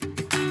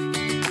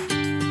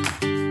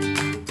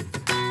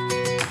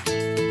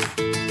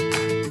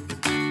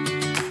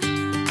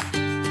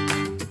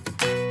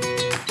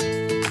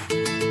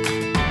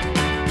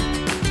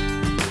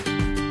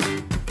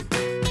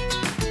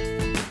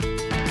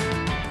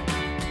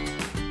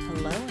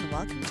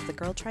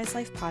Girl Tries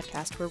Life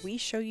podcast, where we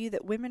show you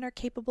that women are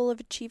capable of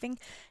achieving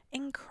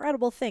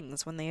incredible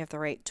things when they have the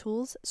right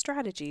tools,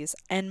 strategies,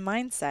 and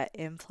mindset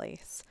in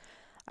place.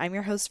 I'm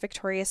your host,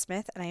 Victoria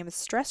Smith, and I am a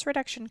stress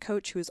reduction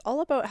coach who is all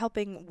about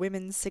helping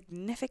women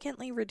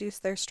significantly reduce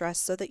their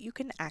stress so that you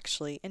can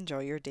actually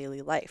enjoy your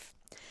daily life.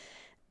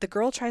 The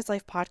Girl Tries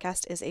Life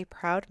podcast is a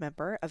proud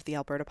member of the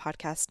Alberta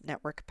Podcast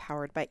Network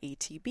powered by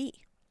ATB.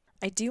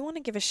 I do want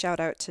to give a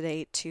shout out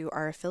today to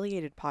our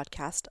affiliated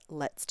podcast,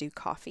 Let's Do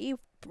Coffee,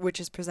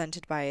 which is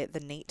presented by the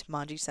Nate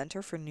Manji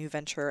Center for New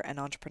Venture and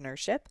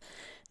Entrepreneurship.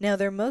 Now,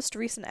 their most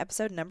recent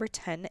episode, number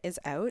 10, is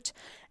out,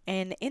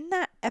 and in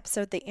that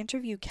episode, they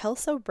interview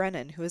Kelso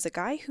Brennan, who is a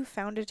guy who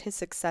founded his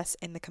success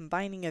in the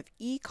combining of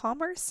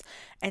e-commerce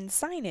and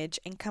signage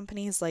in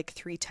companies like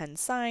 310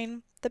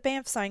 Sign, the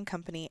Banff Sign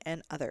Company,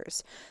 and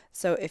others.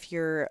 So if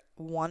you're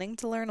wanting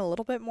to learn a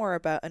little bit more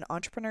about an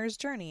entrepreneur's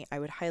journey, I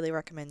would highly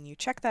recommend you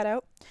check that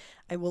out.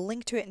 I will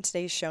link to it in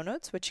today's show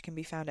notes, which can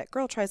be found at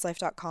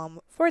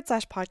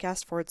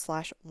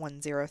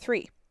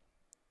girltrieslife.com/podcast/103.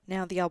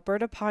 Now, the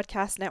Alberta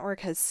Podcast Network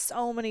has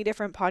so many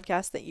different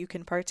podcasts that you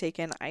can partake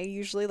in. I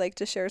usually like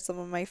to share some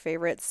of my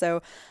favorites.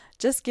 So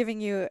just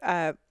giving you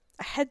a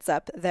heads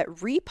up that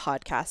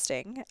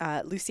Repodcasting,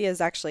 Lucia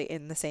is actually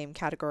in the same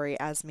category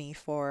as me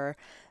for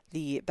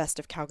the Best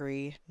of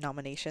Calgary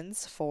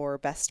nominations for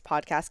Best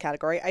Podcast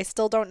category. I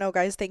still don't know,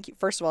 guys. Thank you.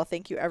 First of all,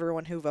 thank you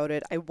everyone who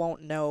voted. I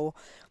won't know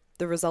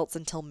the results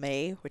until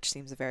May, which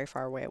seems a very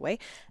far way away.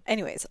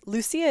 Anyways,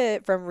 Lucia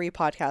from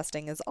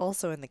Repodcasting is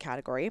also in the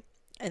category.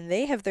 And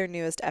they have their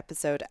newest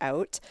episode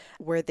out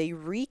where they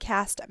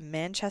recast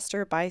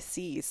Manchester by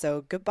Sea.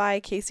 So goodbye,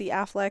 Casey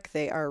Affleck.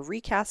 They are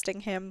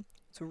recasting him.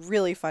 It's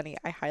really funny.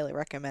 I highly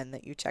recommend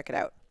that you check it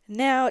out.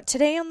 Now,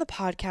 today on the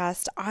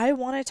podcast, I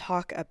want to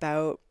talk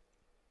about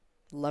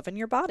loving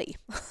your body,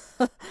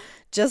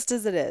 just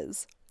as it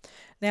is.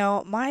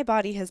 Now, my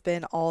body has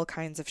been all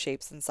kinds of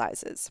shapes and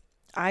sizes.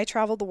 I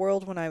traveled the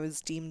world when I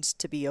was deemed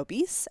to be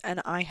obese,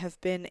 and I have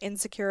been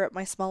insecure at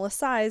my smallest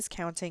size,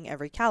 counting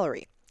every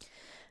calorie.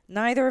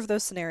 Neither of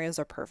those scenarios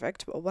are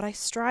perfect, but what I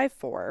strive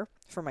for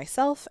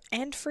myself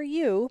and for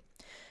you,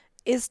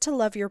 is to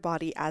love your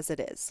body as it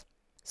is.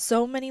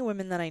 So many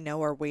women that I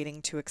know are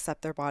waiting to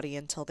accept their body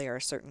until they are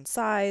a certain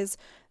size,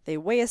 they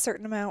weigh a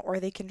certain amount, or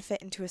they can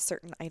fit into a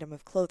certain item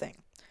of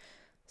clothing.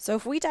 So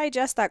if we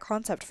digest that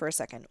concept for a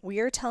second, we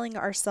are telling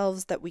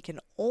ourselves that we can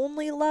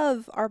only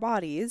love our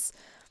bodies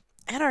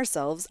and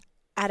ourselves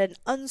at an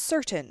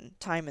uncertain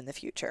time in the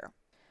future,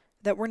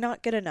 that we're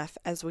not good enough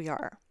as we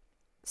are.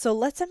 So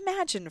let's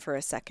imagine for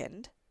a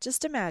second,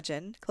 just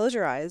imagine, close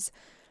your eyes,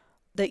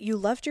 that you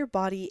loved your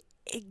body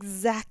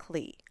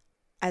exactly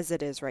as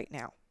it is right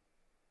now.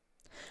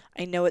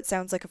 I know it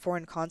sounds like a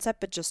foreign concept,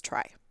 but just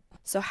try.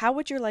 So how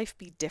would your life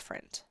be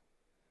different?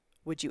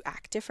 Would you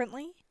act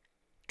differently?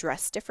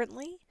 Dress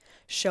differently?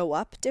 Show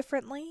up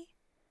differently?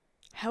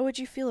 How would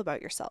you feel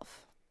about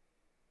yourself?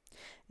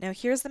 Now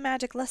here's the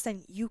magic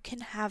lesson. You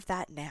can have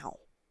that now.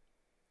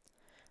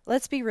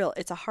 Let's be real,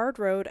 it's a hard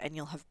road and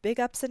you'll have big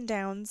ups and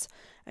downs.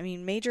 I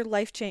mean, major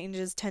life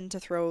changes tend to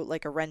throw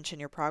like a wrench in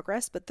your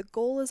progress, but the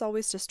goal is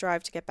always to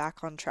strive to get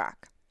back on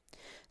track.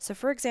 So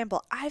for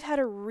example, I've had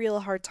a real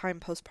hard time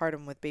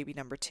postpartum with baby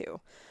number 2.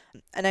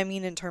 And I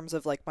mean in terms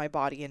of like my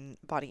body and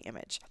body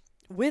image.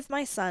 With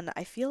my son,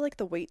 I feel like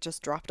the weight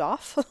just dropped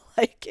off.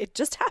 Like it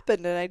just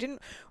happened and I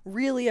didn't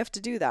really have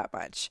to do that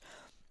much.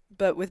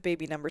 But with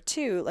baby number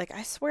 2, like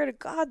I swear to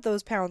God,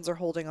 those pounds are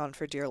holding on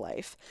for dear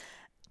life,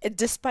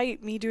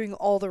 despite me doing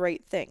all the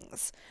right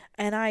things.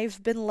 And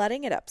I've been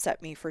letting it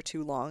upset me for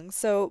too long.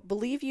 So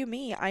believe you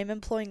me, I'm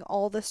employing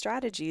all the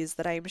strategies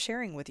that I am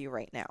sharing with you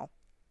right now.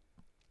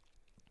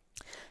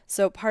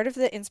 So part of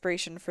the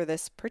inspiration for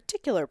this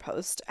particular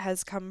post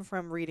has come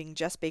from reading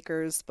Jess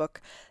Baker's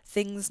book,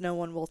 Things No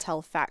One Will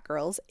Tell Fat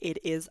Girls. It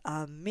is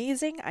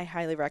amazing. I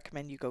highly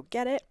recommend you go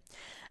get it.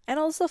 And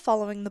also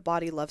following the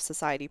Body Love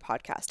Society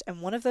podcast.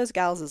 And one of those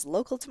gals is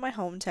local to my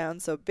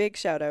hometown, so big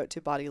shout out to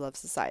Body Love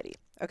Society.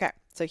 Okay,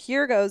 so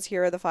here goes.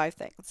 Here are the 5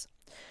 things.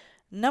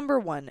 Number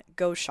 1,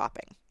 go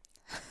shopping.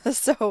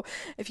 So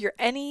if you're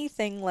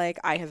anything like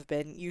I have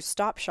been, you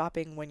stop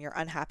shopping when you're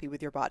unhappy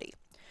with your body.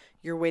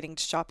 You're waiting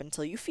to shop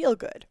until you feel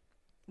good.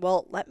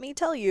 Well, let me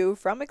tell you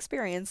from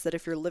experience that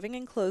if you're living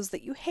in clothes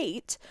that you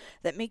hate,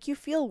 that make you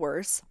feel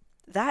worse,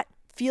 that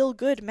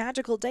feel-good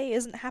magical day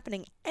isn't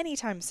happening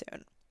anytime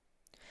soon.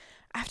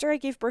 After I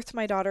gave birth to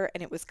my daughter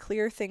and it was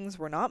clear things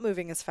were not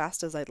moving as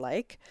fast as I'd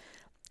like,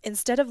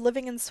 instead of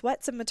living in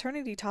sweats and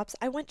maternity tops,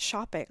 I went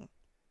shopping.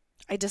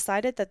 I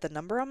decided that the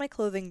number on my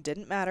clothing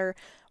didn't matter.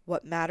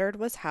 What mattered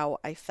was how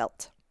I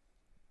felt.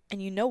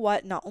 And you know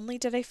what? Not only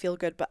did I feel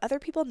good, but other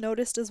people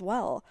noticed as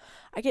well.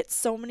 I get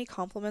so many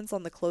compliments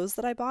on the clothes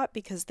that I bought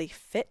because they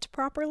fit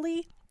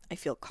properly. I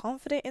feel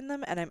confident in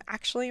them and I'm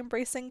actually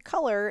embracing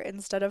color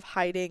instead of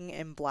hiding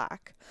in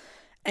black.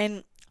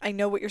 And I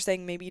know what you're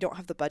saying. Maybe you don't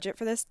have the budget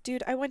for this.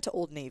 Dude, I went to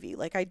Old Navy.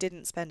 Like I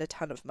didn't spend a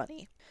ton of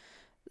money.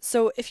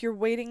 So if you're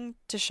waiting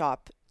to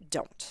shop,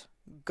 don't.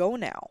 Go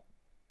now.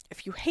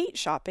 If you hate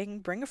shopping,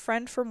 bring a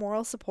friend for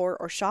moral support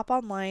or shop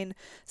online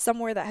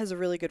somewhere that has a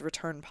really good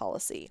return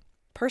policy.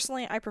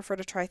 Personally, I prefer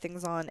to try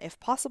things on if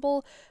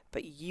possible,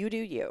 but you do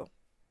you.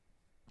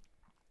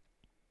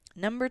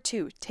 Number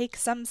 2, take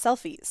some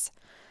selfies.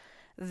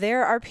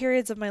 There are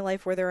periods of my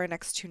life where there are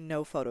next to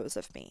no photos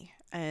of me,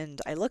 and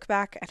I look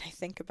back and I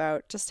think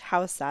about just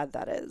how sad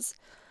that is.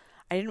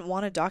 I didn't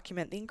want to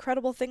document the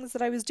incredible things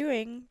that I was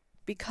doing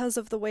because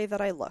of the way that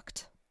I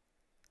looked.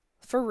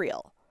 For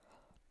real.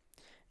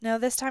 Now,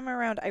 this time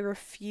around, I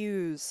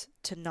refuse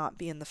to not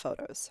be in the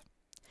photos.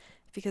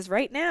 Because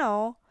right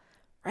now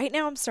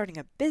I'm starting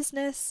a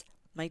business,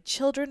 my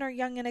children are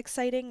young and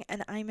exciting,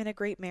 and I'm in a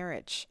great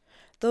marriage.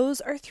 Those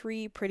are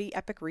 3 pretty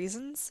epic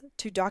reasons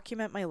to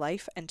document my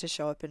life and to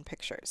show up in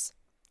pictures.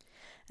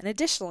 And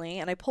additionally,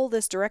 and I pull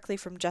this directly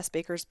from Jess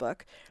Baker's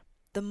book,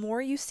 the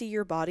more you see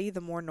your body, the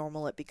more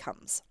normal it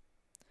becomes.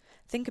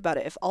 Think about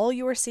it. If all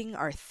you are seeing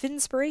are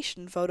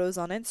thinspiration photos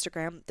on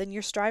Instagram, then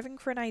you're striving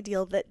for an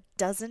ideal that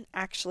doesn't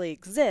actually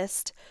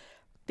exist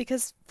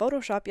because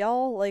Photoshop,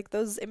 y'all, like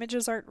those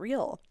images aren't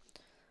real.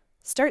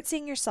 Start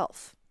seeing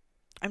yourself.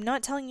 I'm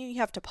not telling you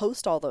have to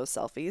post all those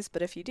selfies,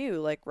 but if you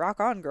do, like rock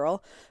on,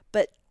 girl,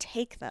 but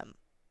take them.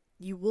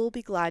 You will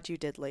be glad you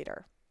did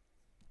later.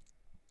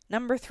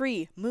 Number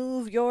 3,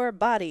 move your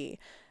body.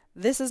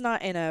 This is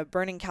not in a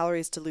burning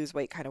calories to lose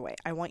weight kind of way.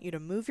 I want you to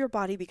move your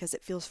body because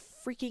it feels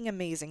freaking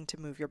amazing to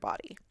move your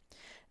body.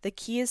 The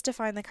key is to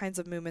find the kinds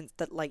of movements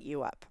that light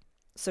you up.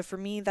 So for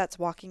me, that's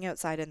walking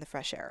outside in the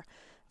fresh air.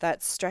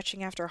 That's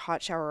stretching after a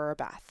hot shower or a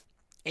bath.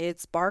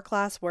 It's bar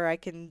class where I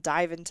can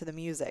dive into the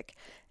music.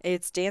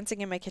 It's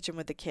dancing in my kitchen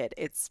with the kid.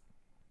 It's,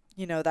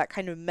 that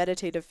kind of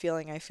meditative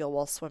feeling I feel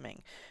while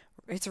swimming.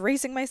 It's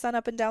racing my son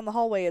up and down the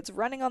hallway. It's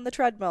running on the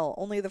treadmill,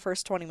 only the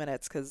first 20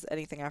 minutes because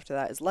anything after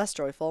that is less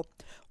joyful,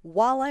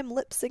 while I'm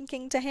lip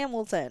syncing to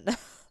Hamilton.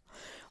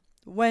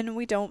 When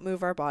we don't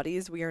move our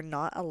bodies, we are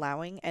not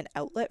allowing an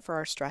outlet for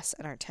our stress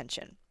and our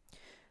tension.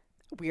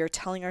 We are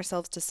telling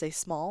ourselves to stay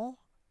small.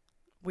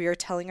 We are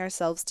telling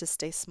ourselves to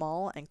stay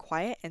small and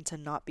quiet and to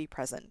not be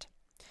present.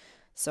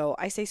 So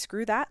I say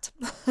screw that.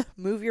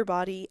 Move your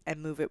body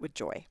and move it with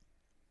joy.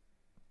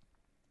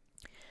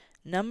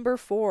 Number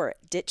 4,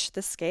 ditch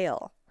the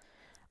scale.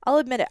 I'll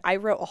admit it, I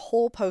wrote a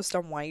whole post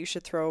on why you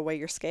should throw away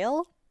your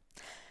scale.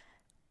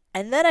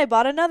 And then I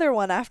bought another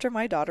one after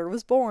my daughter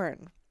was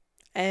born.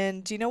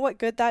 And do you know what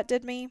good that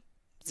did me?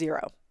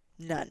 0.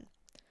 None.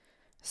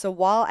 So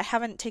while I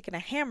haven't taken a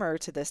hammer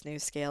to this new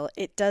scale,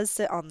 it does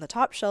sit on the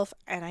top shelf,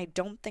 and I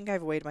don't think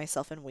I've weighed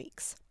myself in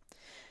weeks.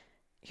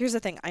 Here's the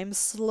thing, I'm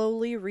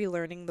slowly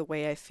relearning the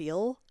way I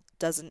feel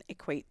doesn't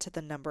equate to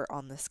the number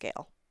on the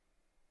scale.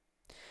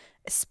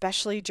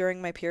 Especially during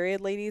my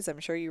period, ladies, I'm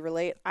sure you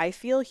relate. I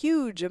feel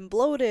huge and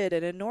bloated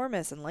and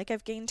enormous and like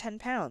I've gained 10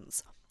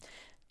 pounds.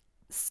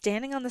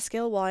 Standing on the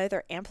scale will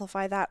either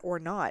amplify that or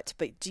not,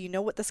 but do you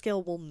know what the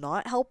scale will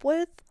not help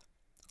with?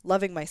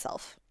 Loving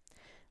myself.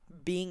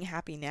 Being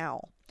happy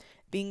now.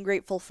 Being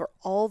grateful for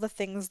all the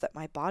things that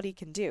my body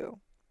can do.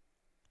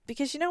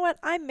 Because you know what?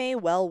 I may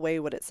well weigh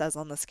what it says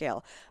on the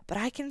scale, but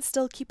I can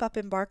still keep up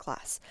in bar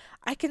class.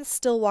 I can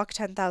still walk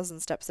 10,000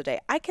 steps a day.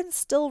 I can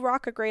still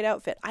rock a great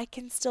outfit. I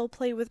can still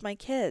play with my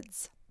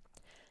kids.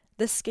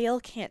 The scale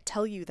can't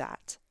tell you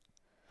that.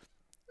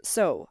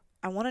 So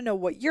I want to know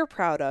what you're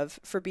proud of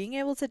for being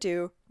able to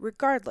do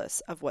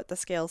regardless of what the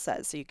scale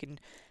says. So you can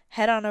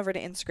head on over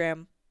to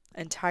Instagram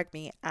and tag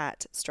me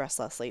at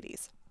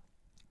StressLessLadies.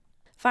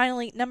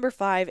 Finally, number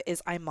 5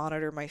 is I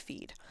monitor my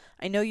feed.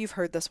 I know you've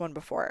heard this one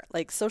before.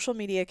 Like, social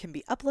media can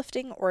be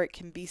uplifting or it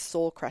can be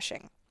soul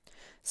crushing.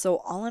 So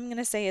all I'm going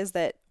to say is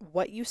that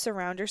what you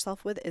surround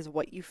yourself with is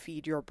what you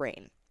feed your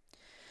brain.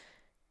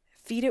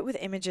 Feed it with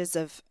images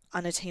of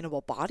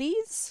unattainable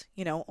bodies.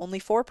 Only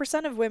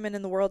 4% of women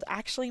in the world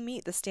actually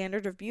meet the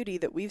standard of beauty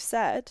that we've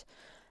set.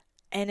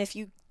 And if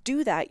you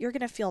do that, you're going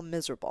to feel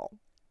miserable.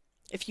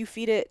 If you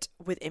feed it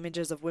with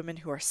images of women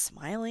who are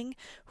smiling,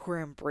 who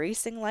are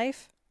embracing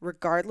life,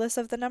 regardless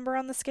of the number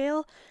on the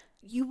scale,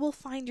 you will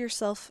find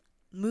yourself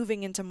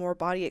moving into more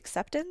body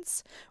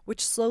acceptance,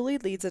 which slowly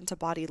leads into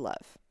body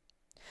love.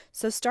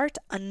 So start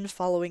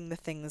unfollowing the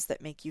things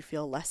that make you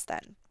feel less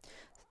than.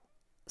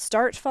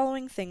 Start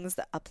following things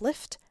that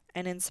uplift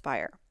and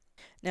inspire.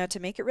 Now,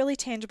 to make it really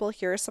tangible,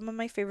 here are some of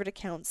my favorite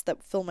accounts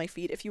that fill my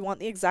feed. If you want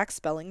the exact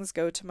spellings,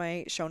 go to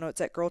my show notes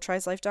at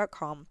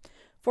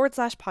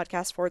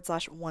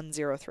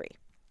girltrieslife.com/podcast/103.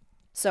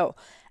 So,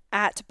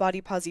 at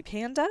Body Posy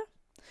Panda,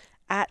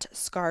 at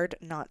Scarred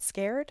Not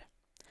Scared,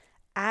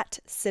 at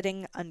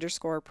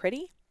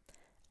Sitting_Pretty,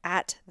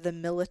 at The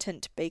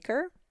Militant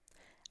Baker,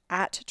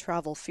 at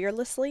Travel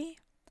Fearlessly,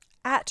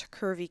 at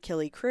Curvy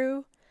Killy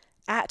Crew,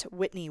 at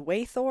Whitney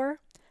Waythor,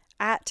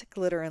 at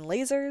Glitter and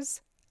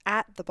Lasers,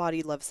 at The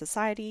Body Love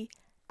Society,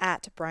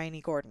 at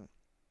Bryony Gordon.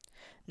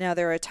 Now,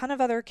 there are a ton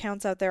of other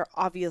accounts out there,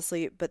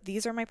 obviously, but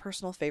these are my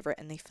personal favorite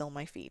and they fill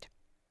my feed.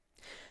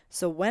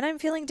 So when I'm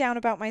feeling down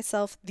about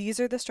myself, these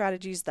are the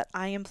strategies that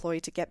I employ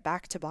to get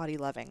back to body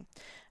loving.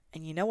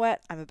 And you know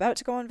what? I'm about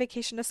to go on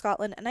vacation to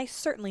Scotland, and I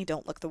certainly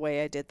don't look the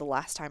way I did the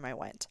last time I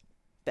went.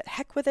 but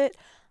heck with it.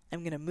 I'm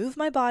going to move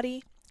my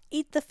body,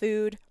 eat the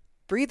food,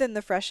 breathe in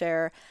the fresh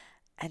air,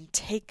 and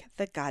take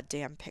the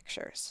goddamn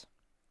pictures.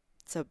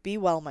 So be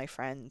well, my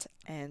friend,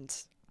 and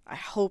I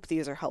hope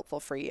these are helpful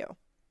for you.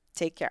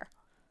 Take care.